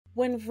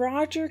When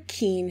Roger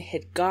Keayne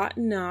had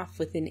gotten off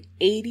with an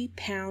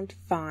 80-pound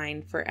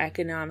fine for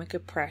economic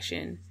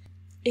oppression,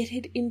 it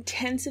had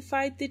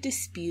intensified the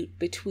dispute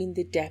between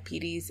the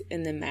deputies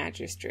and the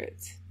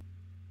magistrates.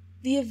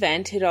 The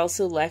event had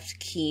also left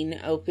Keayne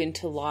open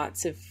to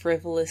lots of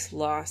frivolous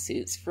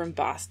lawsuits from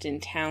Boston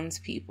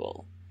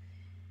townspeople.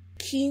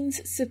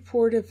 Keayne's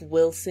support of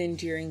Wilson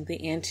during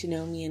the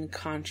antinomian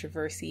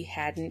controversy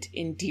hadn't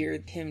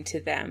endeared him to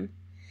them,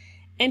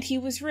 and he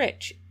was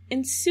rich,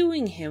 and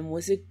suing him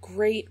was a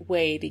great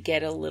way to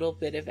get a little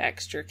bit of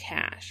extra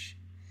cash.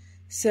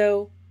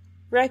 So,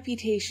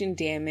 reputation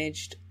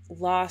damaged,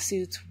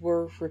 lawsuits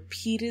were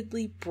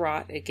repeatedly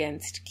brought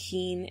against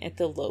Keayne at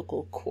the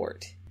local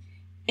court.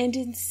 And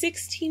in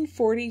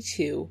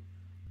 1642,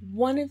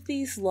 one of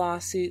these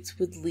lawsuits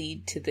would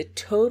lead to the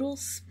total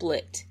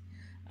split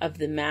of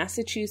the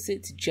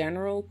Massachusetts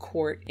General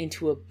Court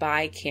into a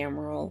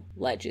bicameral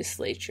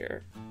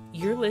legislature.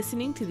 You're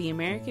listening to the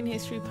American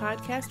History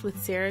Podcast with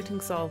Sarah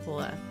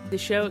Tungsalvola, the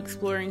show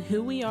exploring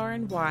who we are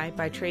and why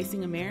by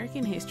tracing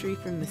American history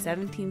from the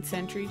 17th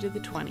century to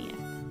the 20th.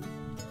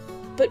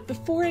 But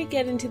before I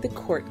get into the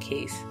court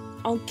case,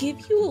 I'll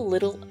give you a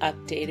little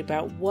update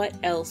about what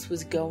else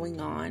was going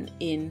on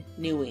in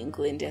New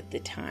England at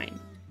the time.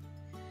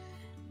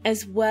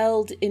 As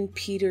Weld and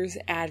Peters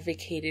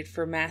advocated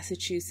for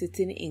Massachusetts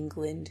and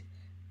England,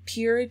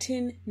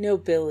 Puritan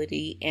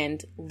nobility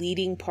and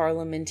leading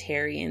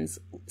parliamentarians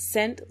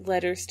sent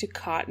letters to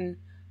Cotton,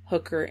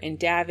 Hooker, and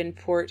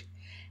Davenport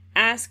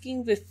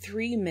asking the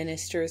three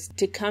ministers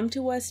to come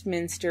to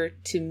Westminster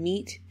to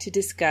meet to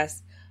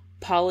discuss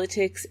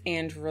politics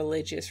and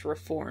religious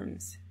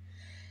reforms.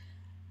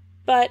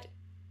 But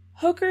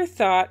Hooker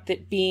thought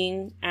that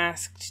being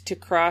asked to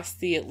cross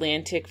the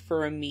Atlantic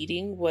for a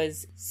meeting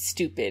was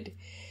stupid.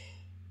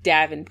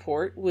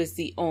 Davenport was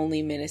the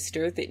only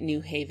minister that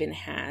New Haven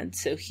had,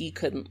 so he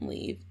couldn't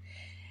leave.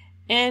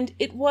 And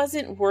it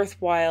wasn't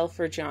worthwhile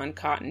for John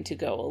Cotton to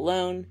go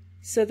alone,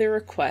 so the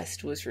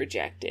request was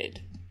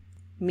rejected.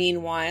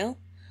 Meanwhile,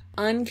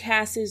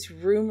 Uncas's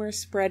rumor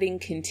spreading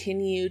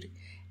continued,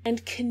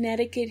 and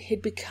Connecticut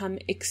had become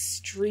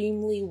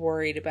extremely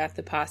worried about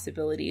the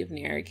possibility of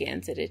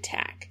Narragansett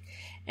attack,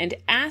 and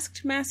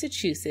asked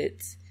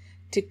Massachusetts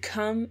to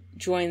come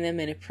join them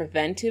in a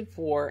preventive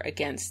war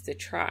against the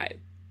tribe.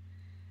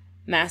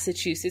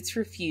 Massachusetts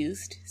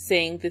refused,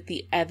 saying that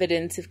the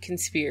evidence of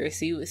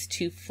conspiracy was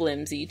too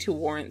flimsy to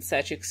warrant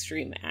such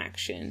extreme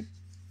action.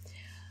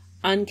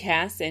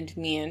 Uncas and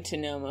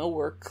Miantonomo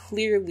were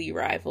clearly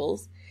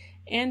rivals,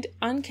 and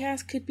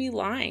Uncas could be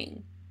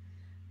lying.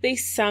 They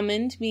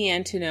summoned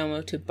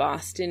Miantonomo to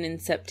Boston in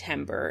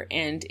September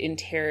and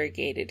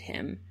interrogated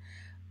him,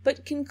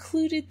 but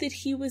concluded that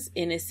he was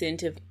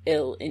innocent of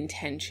ill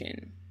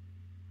intention.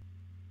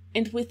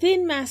 And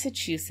within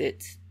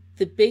Massachusetts,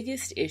 the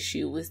biggest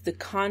issue was the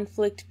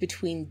conflict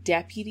between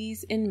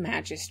deputies and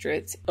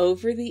magistrates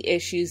over the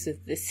issues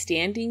of the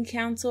standing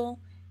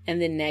council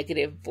and the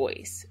negative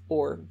voice,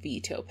 or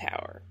veto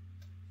power.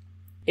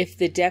 If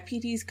the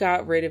deputies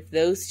got rid of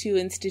those two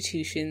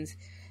institutions,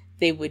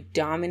 they would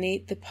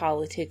dominate the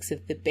politics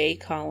of the Bay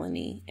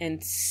Colony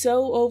and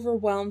so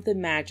overwhelm the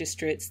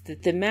magistrates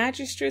that the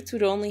magistrates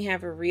would only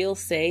have a real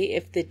say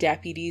if the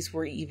deputies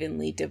were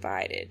evenly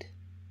divided.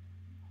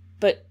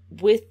 But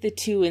with the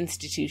two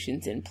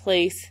institutions in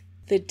place,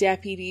 the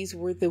deputies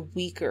were the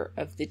weaker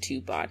of the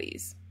two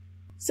bodies.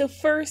 So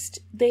first,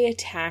 they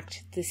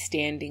attacked the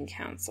Standing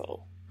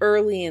Council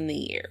early in the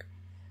year.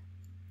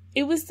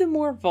 It was the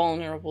more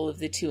vulnerable of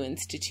the two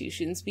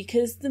institutions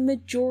because the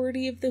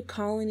majority of the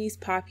colony's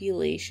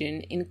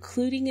population,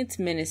 including its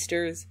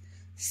ministers,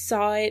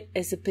 saw it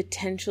as a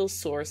potential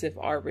source of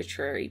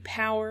arbitrary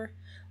power,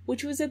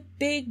 which was a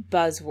big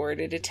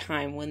buzzword at a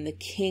time when the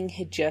king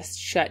had just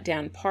shut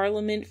down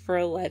Parliament for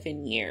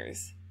 11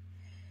 years.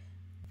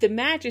 The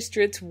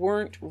magistrates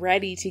weren't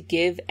ready to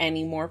give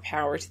any more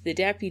power to the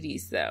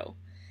deputies, though.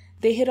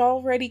 They had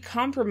already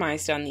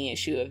compromised on the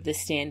issue of the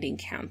Standing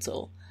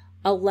Council,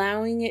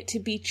 allowing it to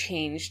be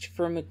changed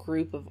from a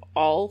group of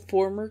all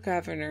former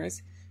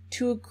governors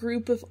to a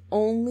group of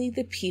only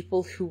the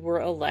people who were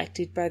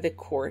elected by the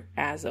court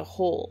as a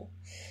whole.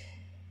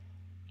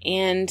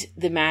 And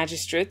the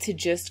magistrates had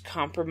just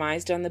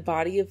compromised on the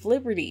body of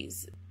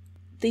liberties.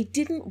 They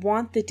didn't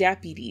want the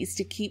deputies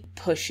to keep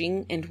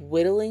pushing and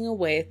whittling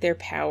away at their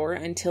power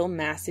until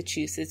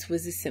Massachusetts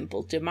was a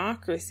simple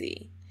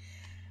democracy.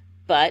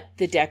 But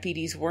the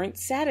deputies weren't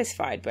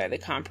satisfied by the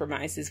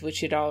compromises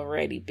which had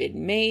already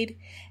been made,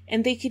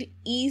 and they could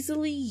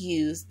easily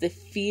use the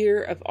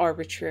fear of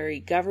arbitrary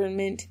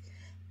government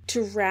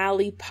to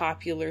rally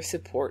popular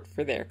support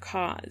for their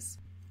cause.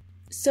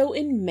 So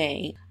in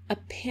May, a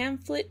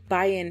pamphlet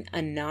by an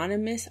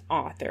anonymous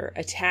author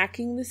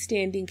attacking the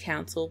Standing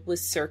Council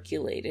was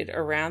circulated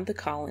around the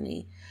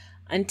colony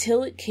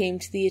until it came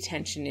to the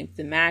attention of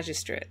the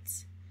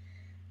magistrates.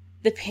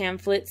 The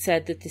pamphlet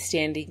said that the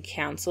Standing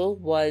Council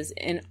was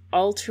an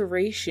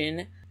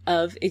alteration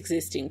of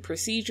existing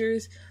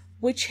procedures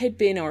which had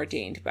been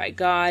ordained by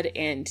God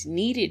and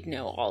needed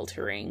no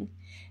altering,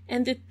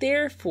 and that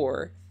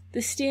therefore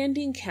The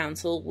Standing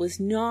Council was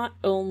not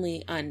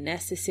only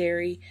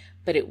unnecessary,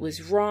 but it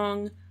was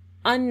wrong,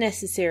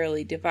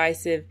 unnecessarily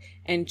divisive,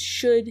 and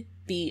should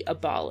be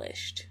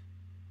abolished.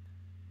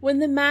 When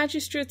the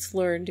magistrates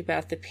learned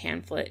about the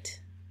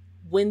pamphlet,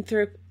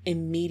 Winthrop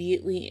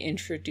immediately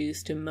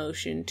introduced a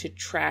motion to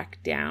track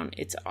down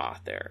its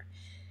author,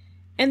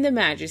 and the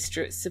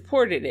magistrates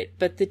supported it,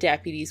 but the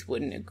deputies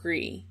wouldn't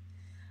agree.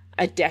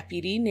 A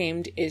deputy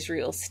named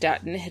Israel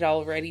Stutton had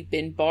already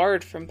been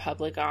barred from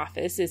public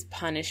office as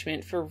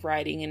punishment for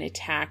writing an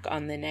attack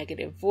on the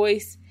negative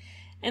voice,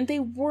 and they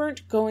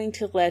weren't going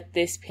to let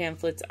this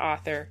pamphlet's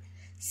author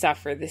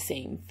suffer the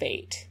same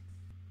fate.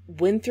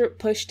 Winthrop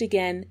pushed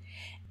again,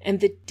 and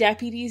the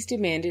deputies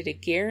demanded a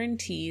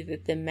guarantee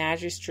that the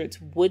magistrates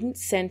wouldn't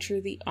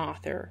censure the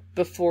author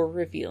before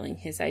revealing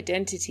his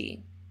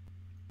identity.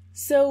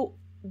 So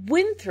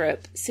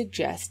Winthrop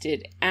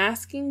suggested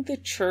asking the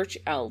church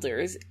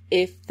elders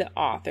if the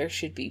author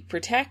should be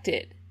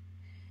protected,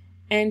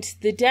 and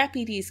the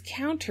deputies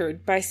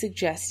countered by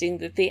suggesting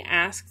that they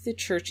ask the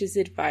church's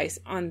advice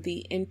on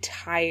the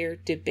entire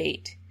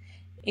debate,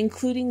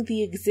 including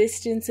the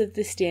existence of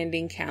the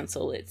Standing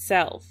Council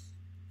itself.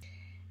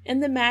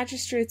 And the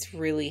magistrates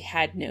really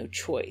had no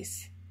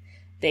choice.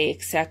 They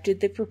accepted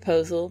the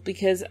proposal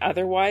because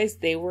otherwise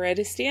they were at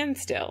a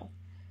standstill.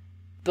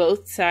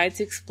 Both sides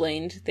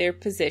explained their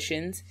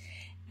positions,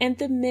 and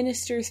the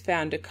ministers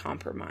found a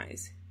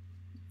compromise.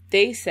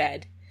 They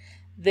said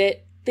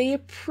that they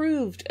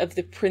approved of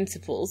the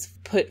principles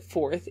put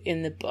forth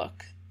in the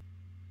book,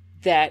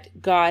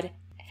 that God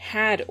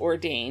had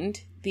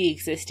ordained the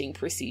existing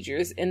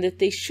procedures and that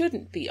they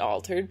shouldn't be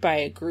altered by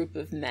a group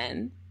of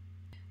men.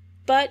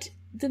 But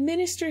the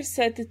ministers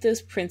said that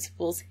those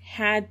principles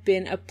had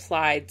been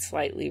applied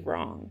slightly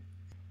wrong.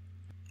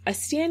 A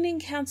standing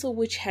council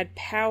which had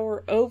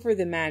power over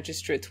the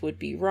magistrates would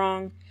be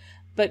wrong,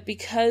 but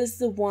because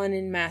the one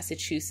in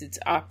Massachusetts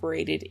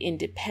operated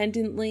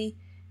independently,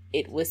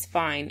 it was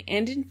fine,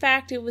 and in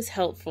fact it was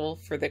helpful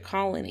for the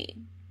colony.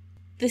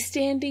 The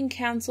standing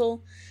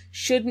council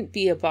shouldn't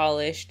be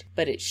abolished,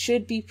 but it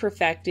should be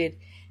perfected,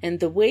 and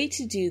the way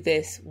to do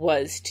this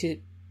was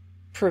to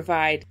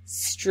provide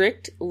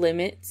strict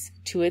limits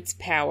to its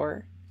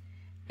power,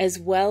 as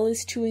well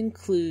as to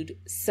include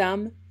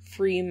some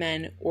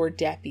freemen or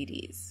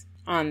deputies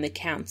on the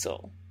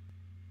council.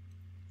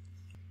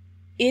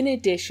 In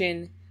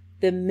addition,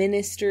 the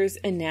ministers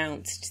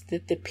announced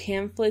that the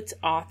pamphlet's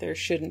author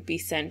shouldn't be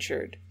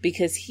censured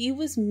because he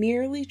was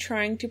merely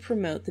trying to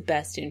promote the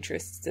best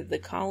interests of the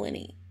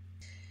colony.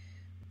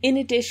 In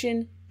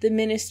addition, the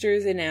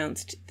ministers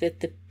announced that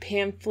the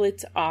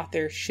pamphlet's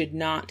author should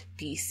not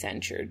be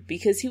censured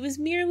because he was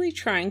merely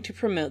trying to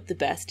promote the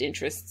best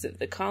interests of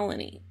the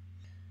colony.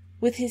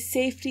 With his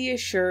safety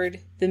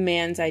assured, the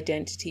man's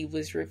identity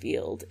was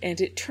revealed,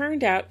 and it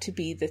turned out to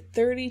be the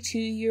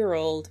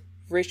 32-year-old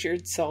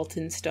Richard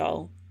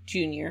Saltonstall,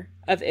 Jr.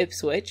 of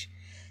Ipswich,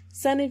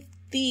 son of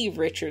the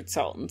Richard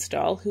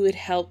Saltonstall who had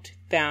helped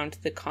found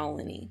the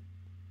colony.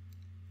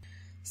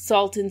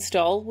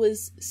 Saltonstall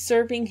was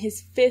serving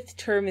his 5th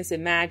term as a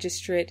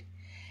magistrate,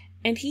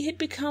 and he had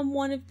become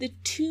one of the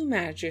 2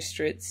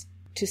 magistrates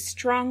to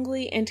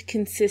strongly and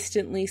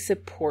consistently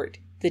support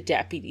the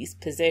deputy's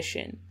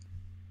position.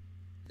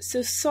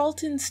 So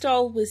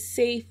Saltonstall was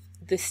safe,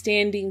 the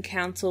standing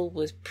council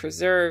was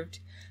preserved,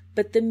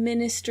 but the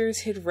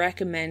ministers had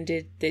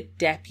recommended that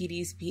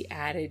deputies be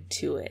added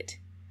to it.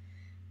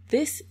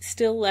 This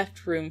still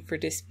left room for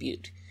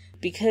dispute,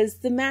 because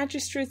the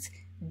magistrates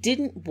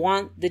didn't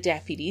want the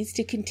deputies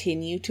to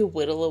continue to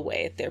whittle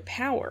away at their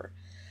power,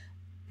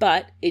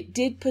 but it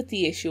did put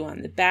the issue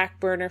on the back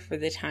burner for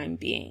the time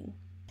being.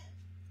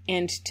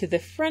 And to the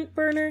front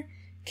burner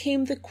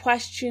came the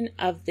question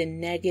of the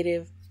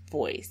negative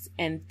voice,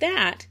 and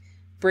that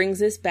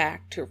brings us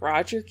back to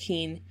Roger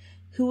Keayne,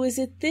 who was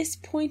at this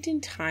point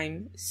in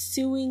time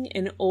suing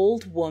an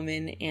old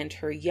woman and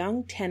her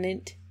young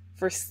tenant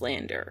for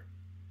slander.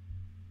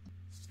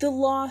 The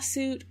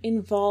lawsuit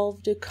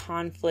involved a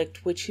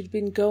conflict which had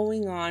been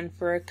going on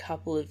for a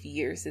couple of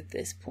years at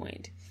this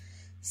point.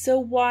 So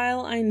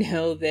while I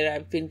know that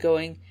I've been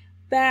going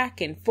back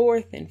and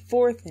forth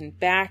and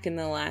back in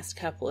the last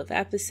couple of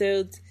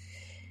episodes,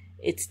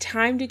 it's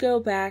time to go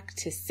back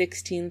to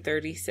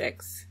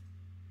 1636.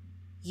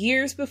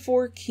 Years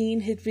before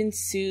Keayne had been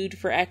sued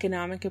for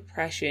economic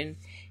oppression,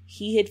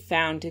 he had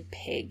found a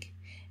pig,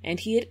 and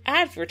he had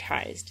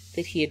advertised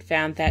that he had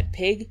found that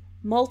pig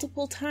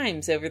multiple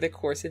times over the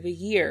course of a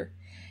year.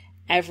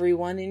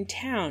 Everyone in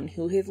town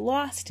who had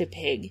lost a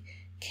pig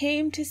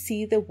came to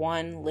see the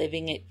one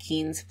living at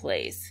Keayne's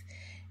place,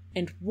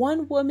 and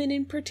one woman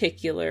in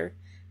particular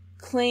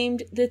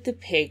claimed that the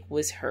pig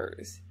was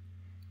hers.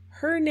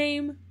 Her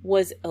name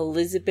was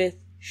Elizabeth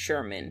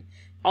Sherman,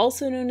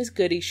 also known as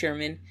Goody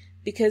Sherman,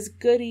 because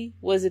Goody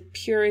was a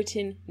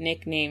Puritan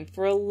nickname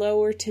for a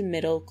lower to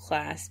middle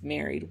class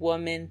married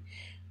woman,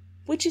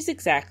 which is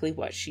exactly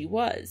what she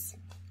was.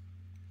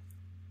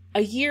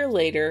 A year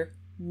later,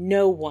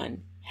 no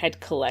one had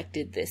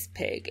collected this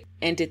pig,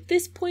 and at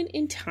this point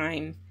in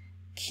time,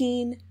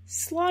 Keayne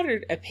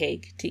slaughtered a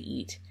pig to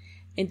eat,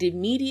 and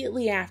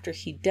immediately after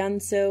he'd done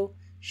so,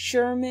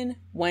 Sherman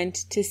went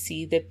to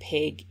see the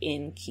pig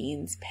in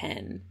Keayne's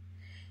pen.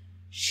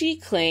 She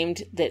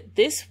claimed that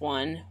this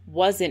one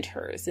wasn't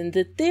hers, and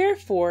that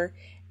therefore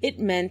it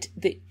meant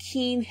that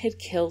Keayne had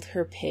killed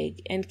her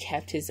pig and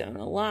kept his own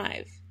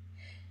alive.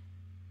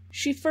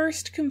 She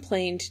first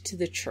complained to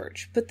the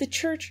church, but the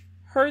church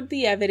heard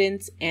the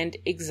evidence and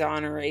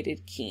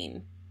exonerated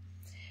Keayne.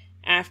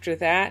 After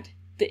that,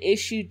 the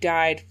issue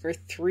died for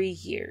 3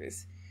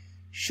 years.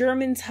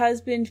 Sherman's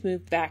husband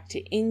moved back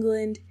to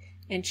England,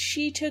 and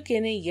she took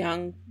in a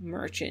young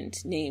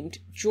merchant named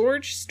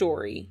George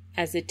Story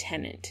as a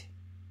tenant.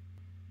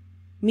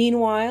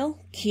 Meanwhile,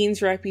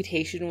 Keayne's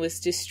reputation was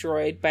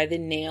destroyed by the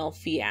nail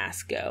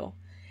fiasco.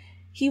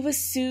 He was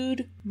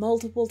sued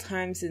multiple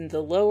times in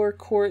the lower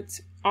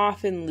courts,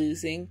 often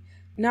losing,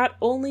 not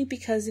only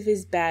because of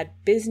his bad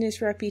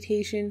business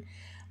reputation,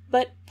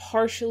 but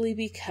partially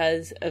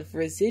because of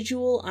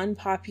residual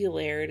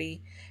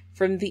unpopularity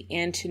from the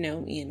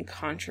antinomian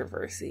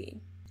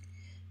controversy.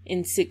 In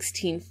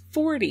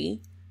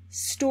 1640,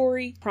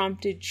 Story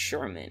prompted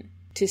Sherman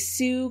to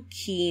sue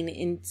Keayne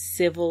in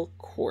civil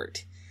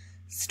court,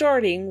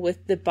 starting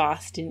with the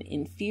Boston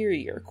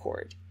Inferior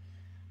Court.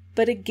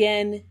 But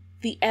again,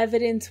 the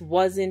evidence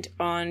wasn't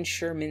on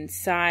Sherman's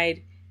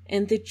side,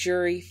 and the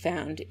jury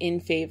found in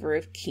favor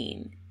of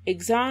Keayne,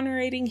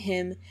 exonerating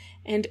him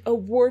and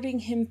awarding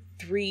him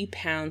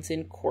 £3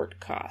 in court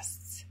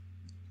costs.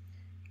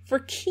 For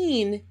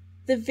Keayne,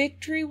 the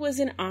victory was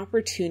an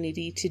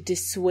opportunity to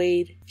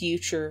dissuade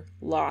future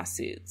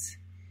lawsuits.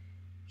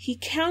 He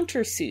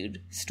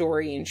countersued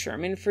Story and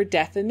Sherman for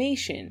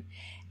defamation,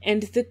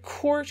 and the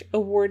court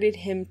awarded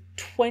him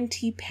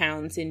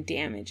 £20 in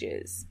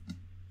damages.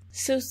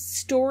 So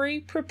Story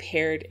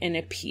prepared an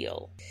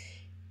appeal.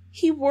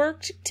 He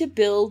worked to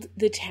build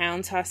the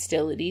town's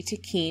hostility to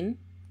Keayne,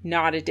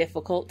 not a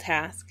difficult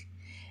task,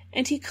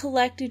 and he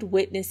collected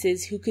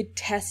witnesses who could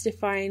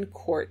testify in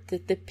court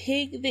that the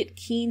pig that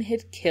Keayne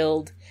had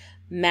killed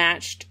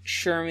matched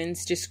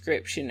Sherman's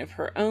description of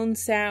her own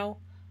sow,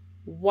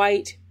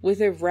 white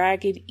with a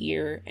ragged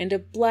ear and a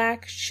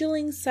black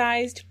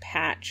shilling-sized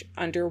patch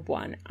under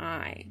one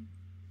eye.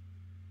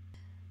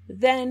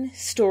 Then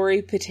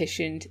Story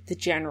petitioned the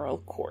General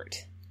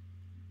Court.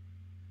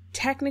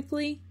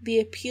 Technically, the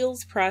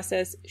appeals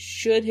process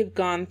should have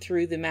gone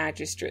through the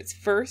magistrates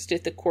first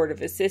at the Court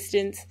of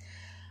Assistance,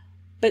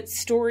 but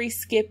Story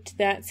skipped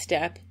that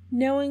step,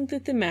 knowing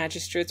that the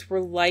magistrates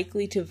were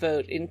likely to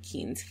vote in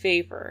Keayne's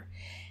favor,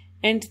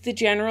 and the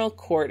General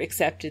Court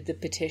accepted the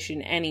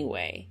petition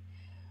anyway.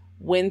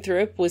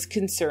 Winthrop was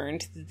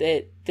concerned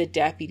that the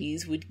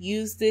deputies would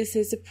use this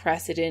as a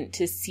precedent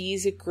to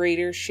seize a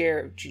greater share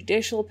of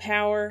judicial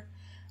power,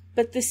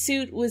 but the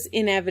suit was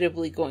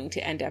inevitably going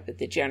to end up at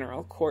the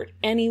General Court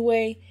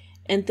anyway,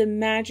 and the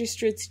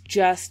magistrates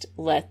just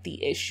let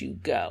the issue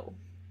go.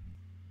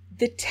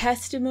 The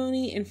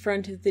testimony in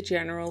front of the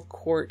General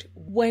Court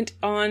went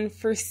on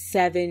for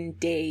 7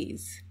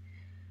 days.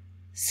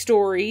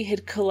 Story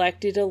had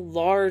collected a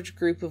large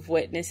group of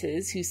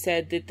witnesses who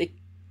said that the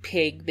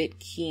pig that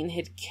Keayne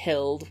had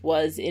killed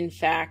was, in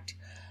fact,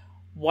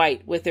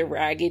 white with a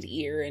ragged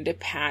ear and a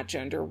patch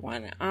under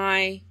one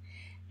eye,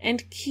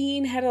 and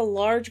Keayne had a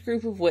large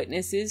group of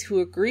witnesses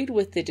who agreed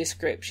with the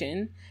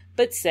description,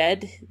 but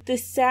said the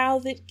sow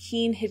that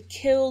Keayne had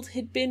killed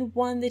had been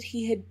one that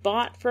he had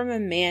bought from a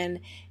man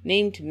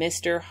named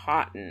Mr.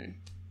 Houghton.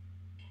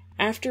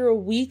 After a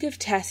week of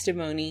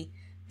testimony,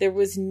 there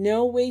was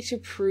no way to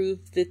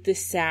prove that the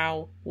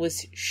sow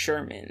was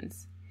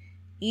Sherman's.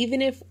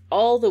 Even if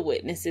all the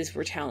witnesses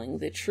were telling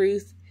the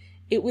truth,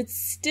 it would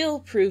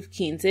still prove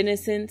Keayne's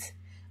innocence,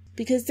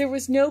 because there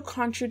was no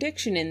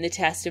contradiction in the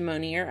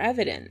testimony or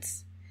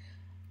evidence.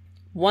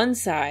 One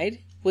side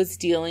was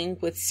dealing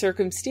with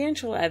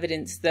circumstantial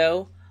evidence,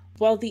 though,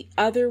 while the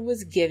other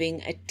was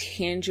giving a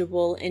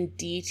tangible and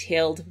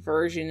detailed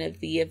version of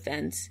the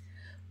events,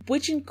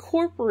 which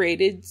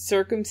incorporated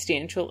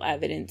circumstantial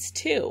evidence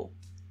too.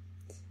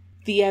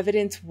 The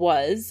evidence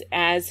was,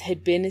 as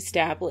had been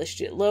established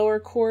at lower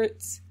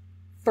courts,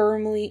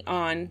 firmly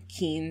on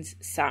Keayne's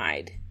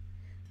side.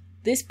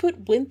 This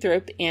put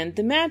Winthrop and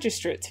the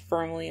magistrates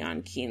firmly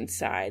on Keayne's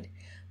side,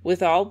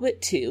 with all but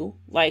 2,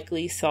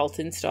 likely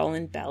Saltonstall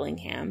and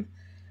Bellingham,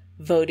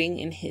 voting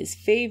in his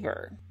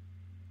favor.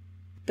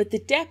 But the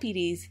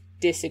deputies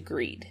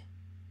disagreed.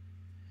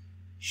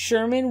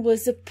 Sherman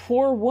was a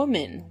poor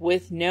woman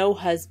with no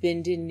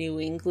husband in New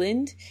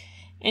England,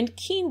 and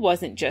Keayne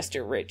wasn't just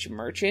a rich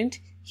merchant,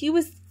 he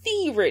was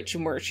the rich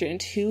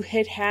merchant who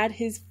had had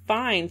his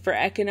fine for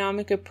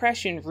economic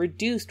oppression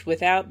reduced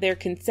without their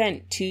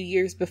consent 2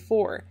 years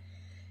before.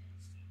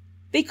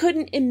 They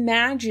couldn't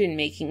imagine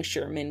making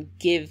Sherman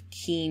give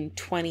Keayne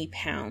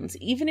 £20,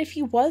 even if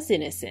he was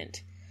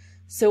innocent,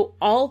 so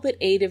all but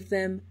 8 of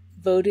them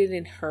voted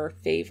in her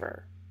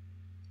favor.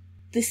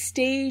 The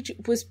stage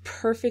was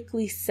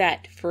perfectly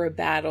set for a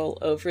battle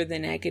over the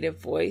negative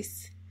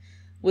voice.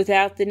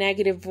 Without the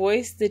negative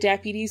voice, the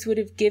deputies would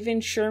have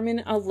given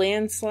Sherman a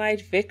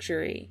landslide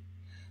victory.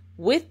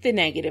 With the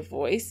negative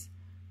voice,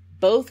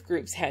 both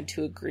groups had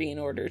to agree in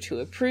order to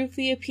approve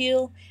the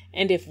appeal,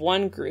 and if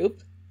one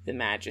group, the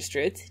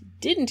magistrates,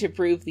 didn't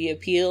approve the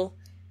appeal,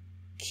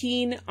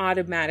 Keayne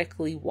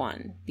automatically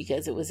won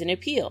because it was an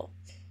appeal.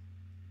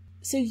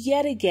 So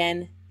yet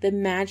again, the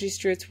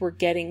magistrates were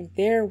getting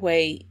their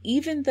way,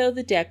 even though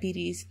the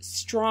deputies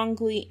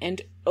strongly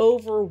and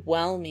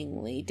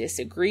overwhelmingly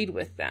disagreed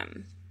with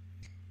them.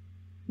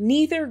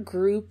 Neither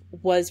group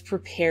was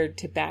prepared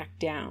to back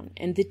down,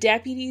 and the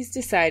deputies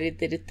decided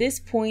that at this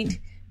point,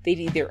 they'd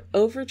either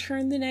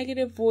overturn the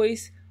negative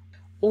voice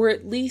or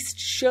at least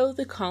show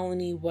the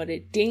colony what a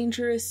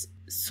dangerous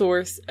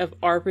source of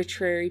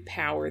arbitrary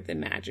power the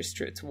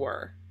magistrates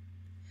were.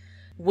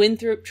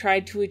 Winthrop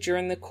tried to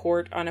adjourn the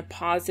court on a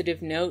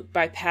positive note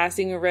by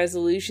passing a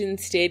resolution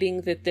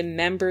stating that the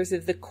members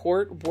of the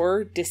court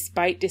were,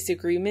 despite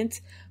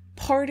disagreements,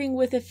 parting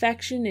with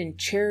affection and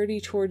charity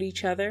toward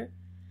each other,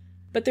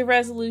 but the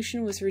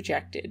resolution was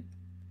rejected.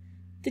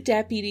 The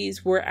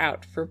deputies were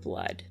out for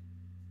blood.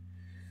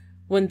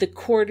 When the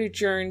court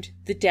adjourned,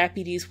 the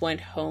deputies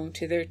went home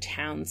to their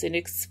towns and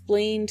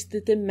explained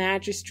that the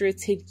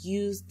magistrates had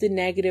used the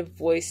negative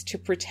voice to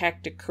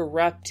protect a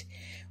corrupt,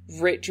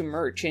 rich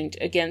merchant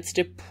against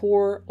a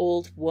poor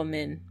old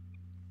woman.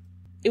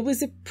 It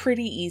was a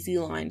pretty easy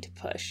line to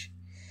push.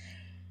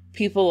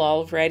 People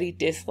already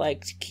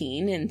disliked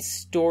Keayne, and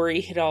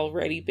Story had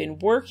already been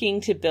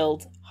working to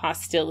build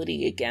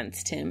hostility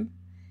against him.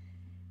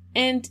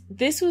 And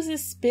this was a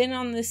spin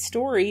on the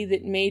story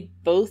that made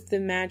both the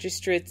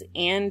magistrates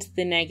and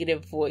the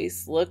negative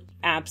voice look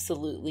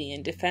absolutely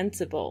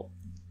indefensible.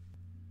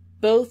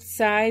 Both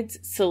sides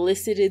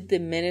solicited the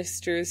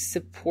minister's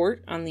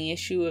support on the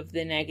issue of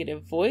the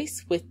negative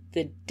voice, with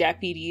the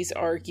deputies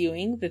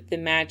arguing that the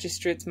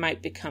magistrates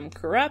might become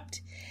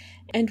corrupt,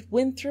 and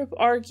Winthrop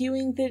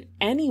arguing that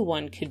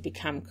anyone could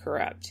become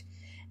corrupt,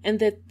 and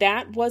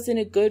that wasn't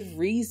a good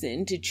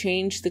reason to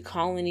change the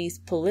colony's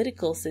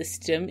political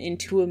system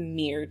into a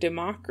mere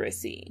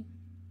democracy.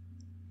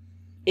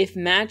 If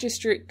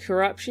magistrate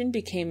corruption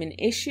became an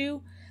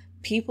issue,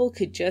 people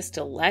could just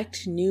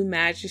elect new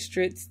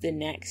magistrates the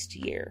next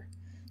year.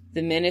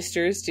 The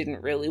ministers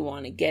didn't really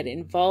want to get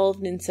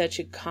involved in such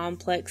a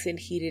complex and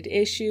heated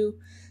issue,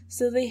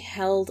 so they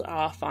held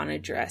off on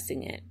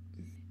addressing it.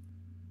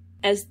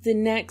 As the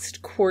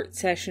next court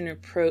session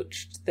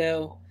approached,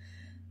 though,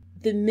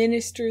 the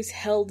ministers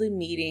held a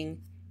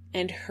meeting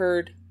and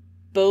heard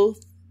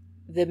both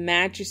the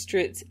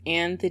magistrates'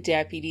 and the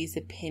deputies'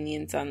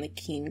 opinions on the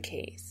Keayne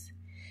case.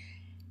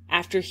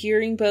 After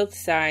hearing both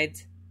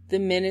sides, the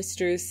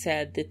ministers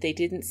said that they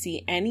didn't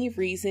see any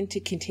reason to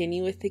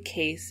continue with the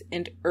case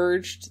and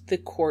urged the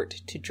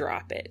court to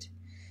drop it.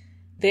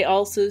 They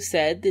also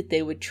said that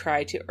they would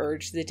try to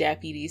urge the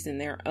deputies in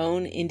their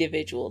own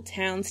individual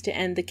towns to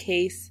end the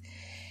case,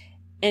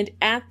 and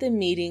at the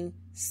meeting,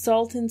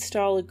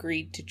 Saltonstall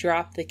agreed to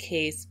drop the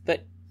case,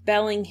 but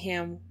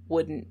Bellingham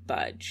wouldn't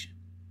budge.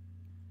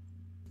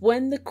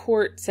 When the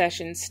court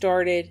session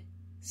started,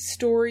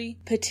 Story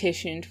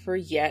petitioned for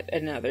yet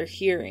another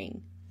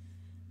hearing.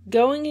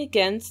 Going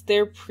against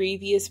their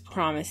previous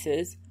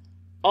promises,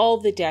 all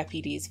the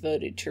deputies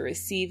voted to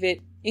receive it,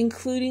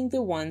 including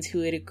the ones who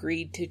had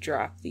agreed to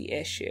drop the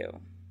issue.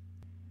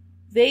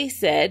 They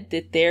said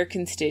that their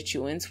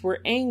constituents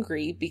were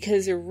angry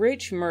because a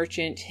rich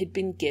merchant had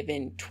been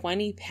given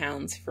 20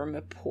 pounds from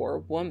a poor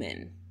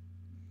woman.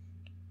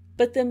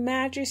 But the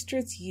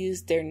magistrates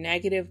used their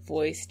negative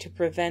voice to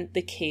prevent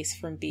the case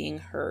from being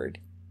heard,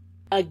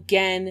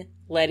 again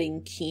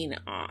letting Keayne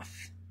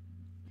off.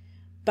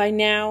 By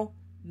now,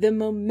 the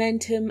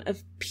momentum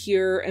of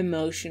pure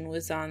emotion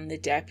was on the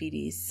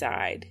deputies'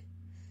 side,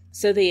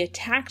 so they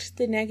attacked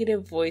the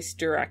negative voice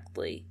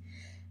directly.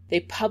 They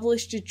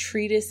published a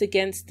treatise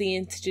against the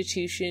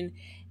institution,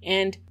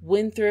 and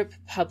Winthrop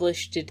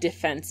published a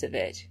defense of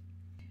it,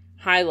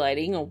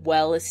 highlighting a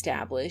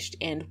well-established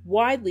and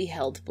widely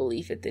held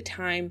belief at the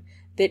time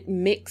that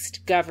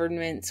mixed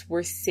governments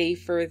were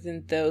safer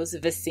than those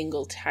of a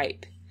single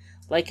type,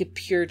 like a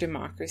pure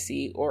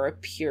democracy or a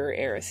pure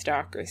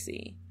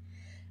aristocracy.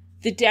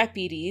 The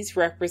deputies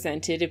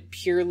represented a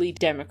purely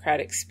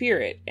democratic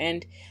spirit,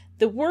 and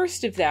the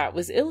worst of that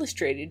was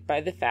illustrated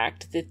by the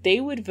fact that they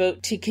would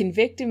vote to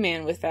convict a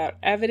man without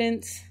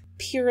evidence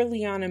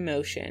purely on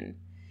emotion.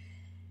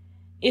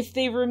 If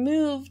they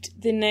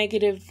removed the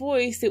negative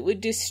voice, it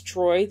would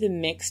destroy the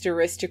mixed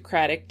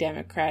aristocratic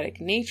democratic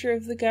nature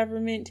of the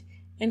government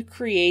and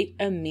create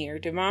a mere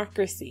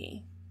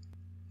democracy.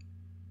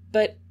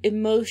 But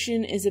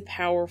emotion is a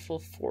powerful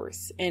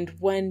force, and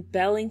when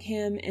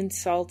Bellingham and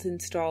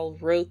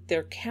Saltonstall wrote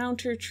their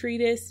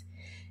counter-treatise,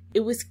 it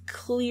was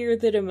clear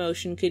that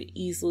emotion could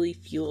easily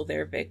fuel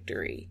their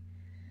victory.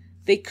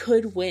 They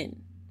could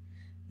win.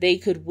 They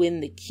could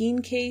win the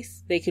Keayne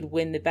case, they could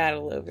win the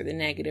battle over the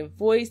negative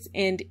voice,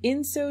 and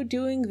in so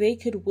doing, they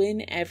could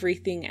win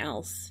everything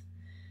else.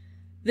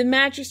 The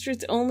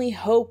magistrates' only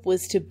hope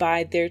was to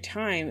bide their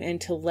time and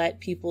to let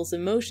people's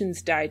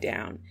emotions die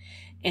down,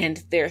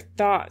 and their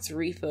thoughts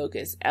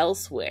refocus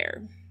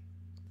elsewhere.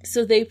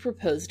 So they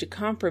proposed a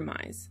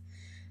compromise.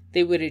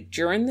 they would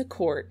adjourn the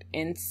court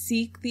and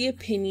seek the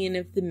opinion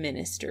of the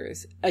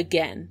ministers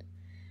again.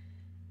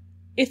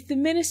 If the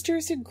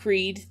ministers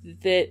agreed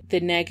that the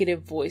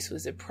negative voice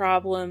was a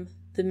problem,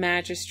 the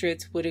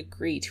magistrates would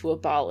agree to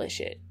abolish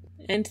it,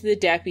 and the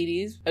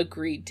deputies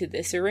agreed to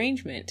this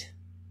arrangement.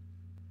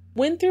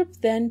 Winthrop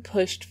then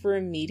pushed for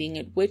a meeting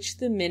at which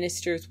the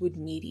ministers would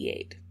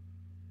mediate.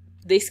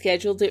 They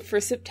scheduled it for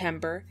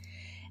September,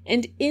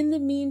 and in the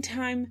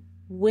meantime,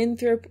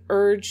 Winthrop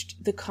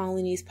urged the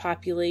colony's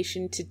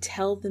population to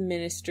tell the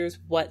ministers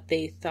what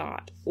they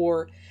thought,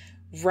 or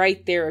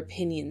write their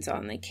opinions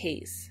on the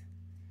case.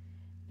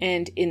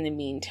 And in the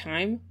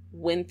meantime,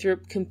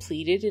 Winthrop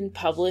completed and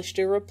published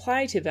a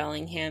reply to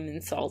Bellingham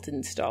and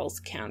Saltonstall's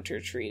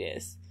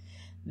counter-treatise.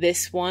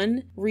 This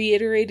one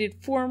reiterated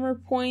former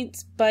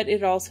points, but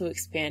it also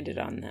expanded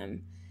on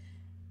them.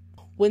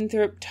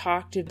 Winthrop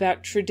talked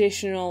about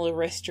traditional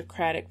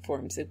aristocratic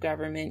forms of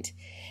government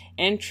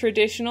and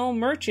traditional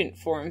merchant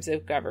forms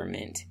of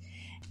government,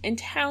 and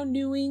how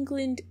New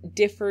England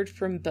differed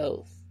from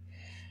both.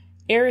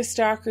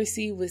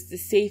 Aristocracy was the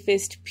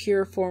safest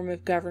pure form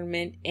of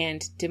government,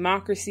 and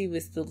democracy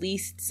was the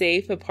least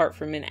safe apart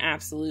from an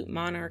absolute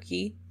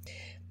monarchy.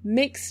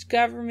 Mixed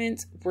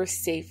governments were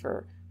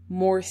safer,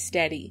 more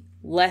steady,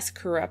 less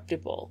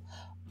corruptible,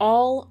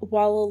 all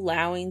while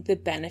allowing the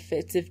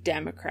benefits of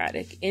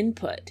democratic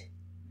input.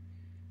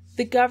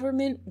 The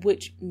government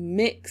which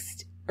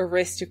mixed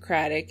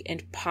aristocratic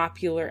and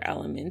popular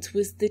elements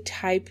was the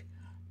type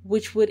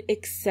which would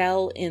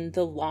excel in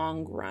the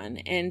long run,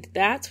 and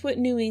that's what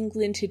New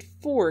England had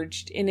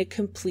forged in a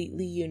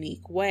completely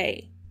unique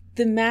way.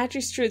 The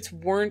magistrates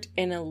weren't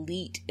an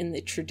elite in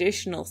the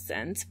traditional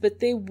sense, but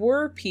they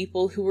were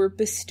people who were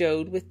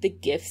bestowed with the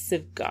gifts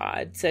of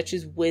God, such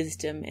as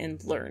wisdom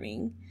and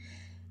learning.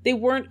 They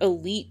weren't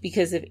elite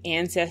because of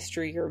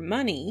ancestry or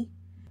money.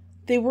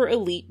 They were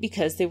elite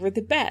because they were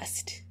the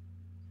best.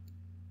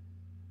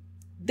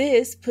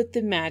 This put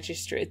the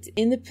magistrates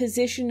in the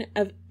position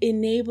of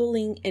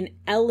enabling an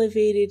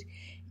elevated,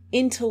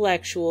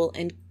 intellectual,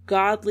 and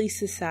godly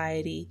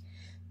society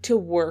to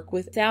work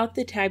without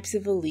the types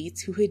of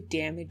elites who had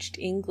damaged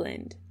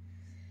England.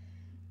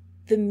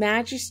 The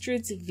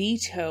magistrates'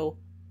 veto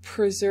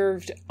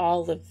preserved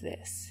all of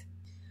this.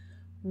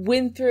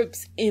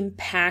 Winthrop's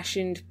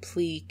impassioned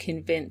plea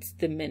convinced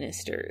the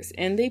ministers,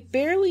 and they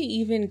barely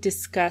even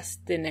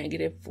discussed the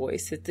negative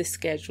voice at the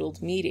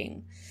scheduled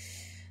meeting.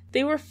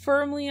 They were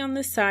firmly on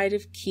the side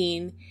of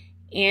Keayne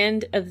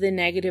and of the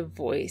negative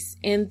voice,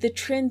 and the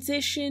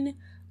transition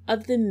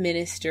of the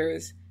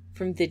ministers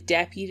from the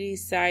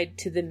deputies' side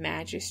to the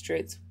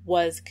magistrates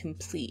was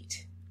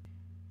complete.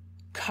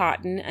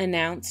 Cotton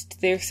announced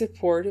their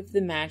support of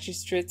the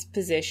magistrates'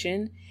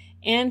 position,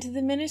 and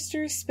the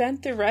ministers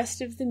spent the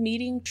rest of the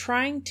meeting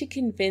trying to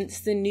convince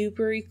the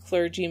Newbury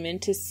clergymen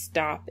to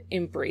stop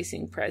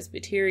embracing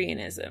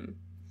Presbyterianism.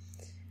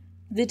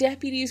 The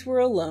deputies were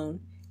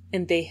alone,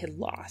 and they had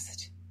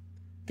lost.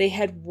 They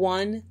had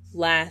one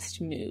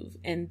last move,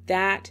 and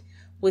that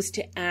was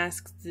to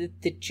ask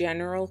that the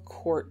General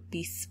Court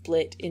be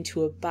split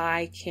into a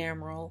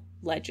bicameral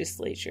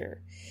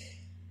legislature.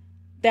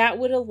 That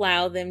would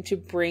allow them to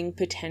bring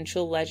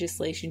potential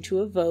legislation to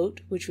a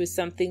vote, which was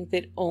something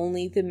that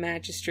only the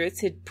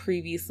magistrates had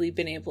previously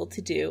been able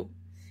to do.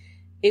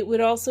 It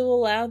would also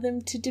allow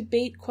them to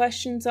debate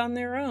questions on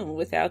their own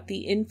without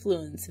the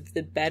influence of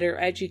the better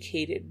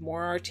educated,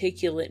 more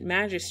articulate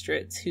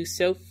magistrates who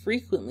so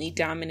frequently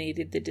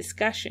dominated the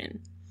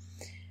discussion.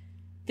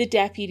 The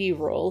deputy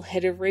role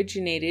had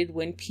originated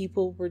when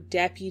people were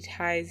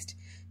deputized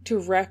to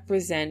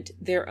represent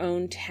their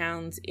own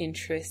town's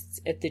interests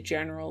at the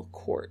General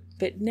Court,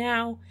 but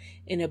now,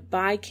 in a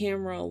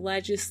bicameral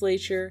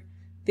legislature,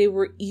 they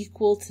were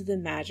equal to the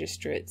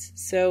magistrates,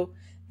 so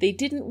they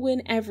didn't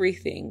win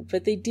everything,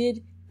 but they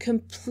did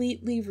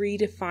completely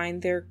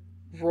redefine their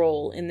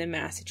role in the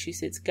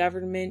Massachusetts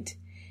government,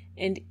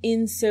 and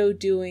in so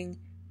doing,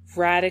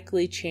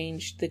 radically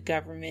changed the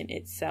government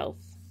itself.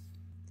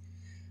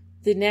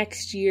 The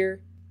next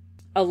year,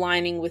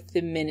 aligning with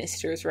the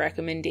ministers'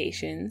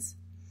 recommendations,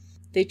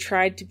 they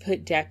tried to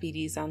put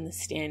deputies on the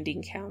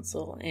Standing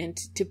Council and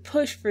to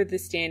push for the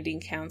Standing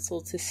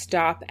Council to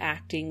stop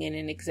acting in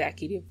an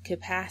executive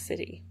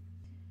capacity.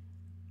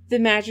 The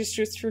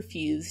magistrates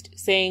refused,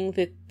 saying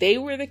that they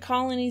were the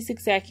colony's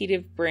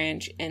executive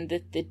branch and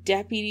that the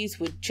deputies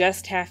would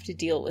just have to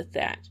deal with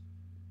that,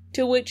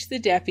 to which the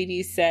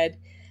deputies said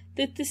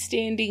that the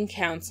Standing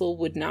Council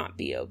would not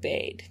be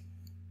obeyed.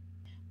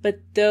 But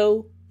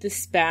though the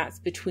spats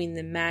between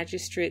the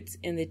magistrates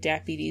and the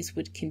deputies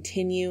would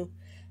continue,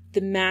 the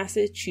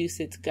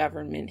Massachusetts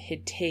government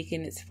had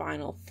taken its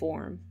final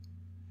form.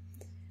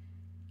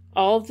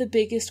 All of the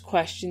biggest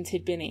questions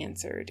had been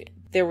answered.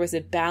 There was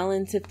a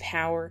balance of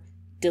power,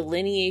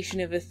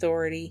 delineation of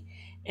authority,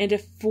 and a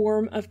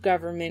form of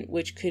government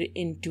which could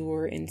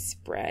endure and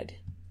spread.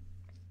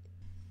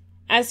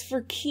 As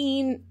for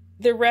Keayne,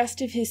 the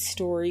rest of his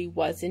story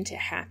wasn't a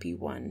happy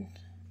one.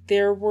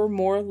 There were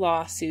more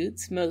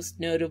lawsuits, most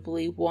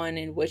notably one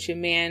in which a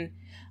man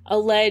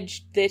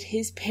alleged that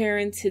his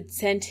parents had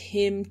sent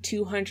him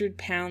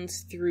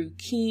 £200 through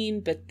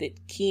Keayne, but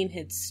that Keayne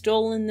had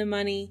stolen the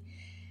money.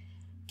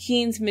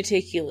 Keayne's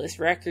meticulous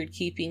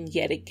record-keeping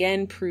yet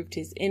again proved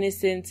his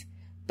innocence,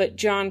 but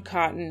John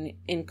Cotton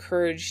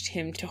encouraged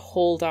him to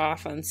hold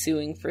off on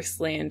suing for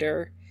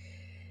slander.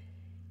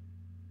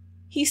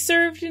 He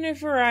served in a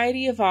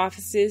variety of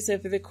offices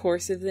over the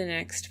course of the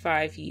next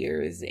 5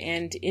 years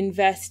and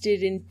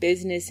invested in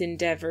business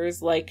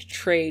endeavors like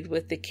trade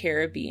with the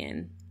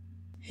Caribbean.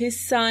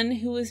 His son,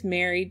 who was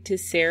married to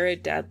Sarah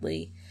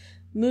Dudley,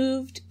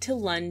 moved to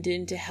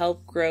London to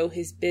help grow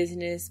his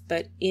business,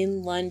 but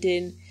in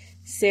London,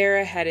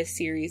 Sarah had a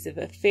series of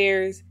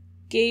affairs,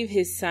 gave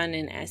his son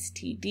an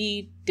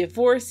STD,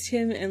 divorced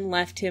him, and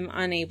left him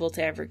unable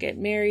to ever get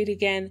married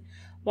again,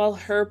 while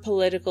her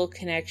political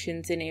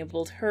connections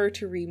enabled her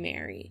to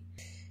remarry.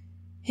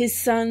 His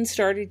son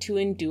started to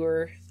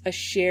endure a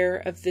share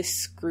of the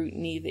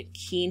scrutiny that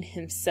Keayne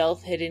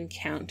himself had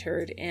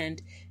encountered,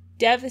 and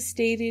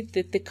devastated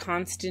that the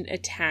constant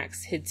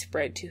attacks had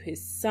spread to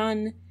his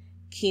son,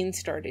 Keayne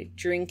started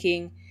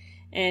drinking,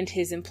 and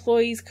his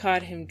employees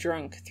caught him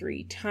drunk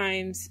 3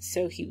 times,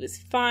 so he was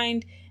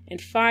fined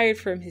and fired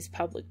from his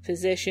public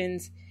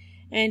positions,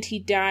 and he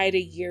died a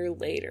year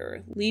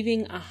later,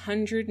 leaving a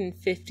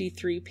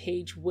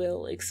 153-page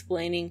will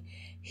explaining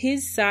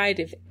his side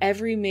of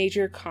every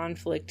major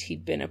conflict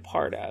he'd been a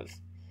part of.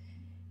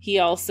 He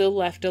also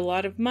left a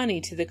lot of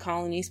money to the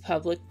colony's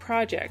public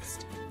projects,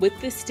 with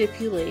the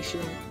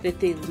stipulation that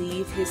they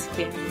leave his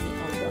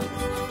family alone.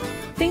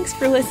 Thanks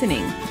for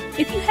listening.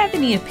 If you have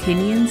any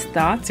opinions,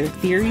 thoughts, or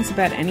theories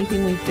about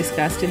anything we've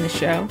discussed in the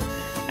show,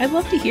 I'd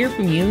love to hear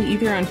from you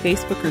either on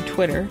Facebook or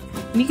Twitter,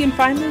 and you can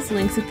find those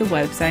links at the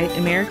website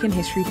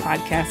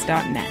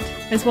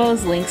AmericanHistoryPodcast.net, as well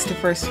as links to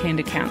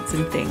first-hand accounts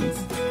and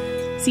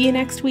things. See you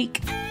next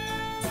week.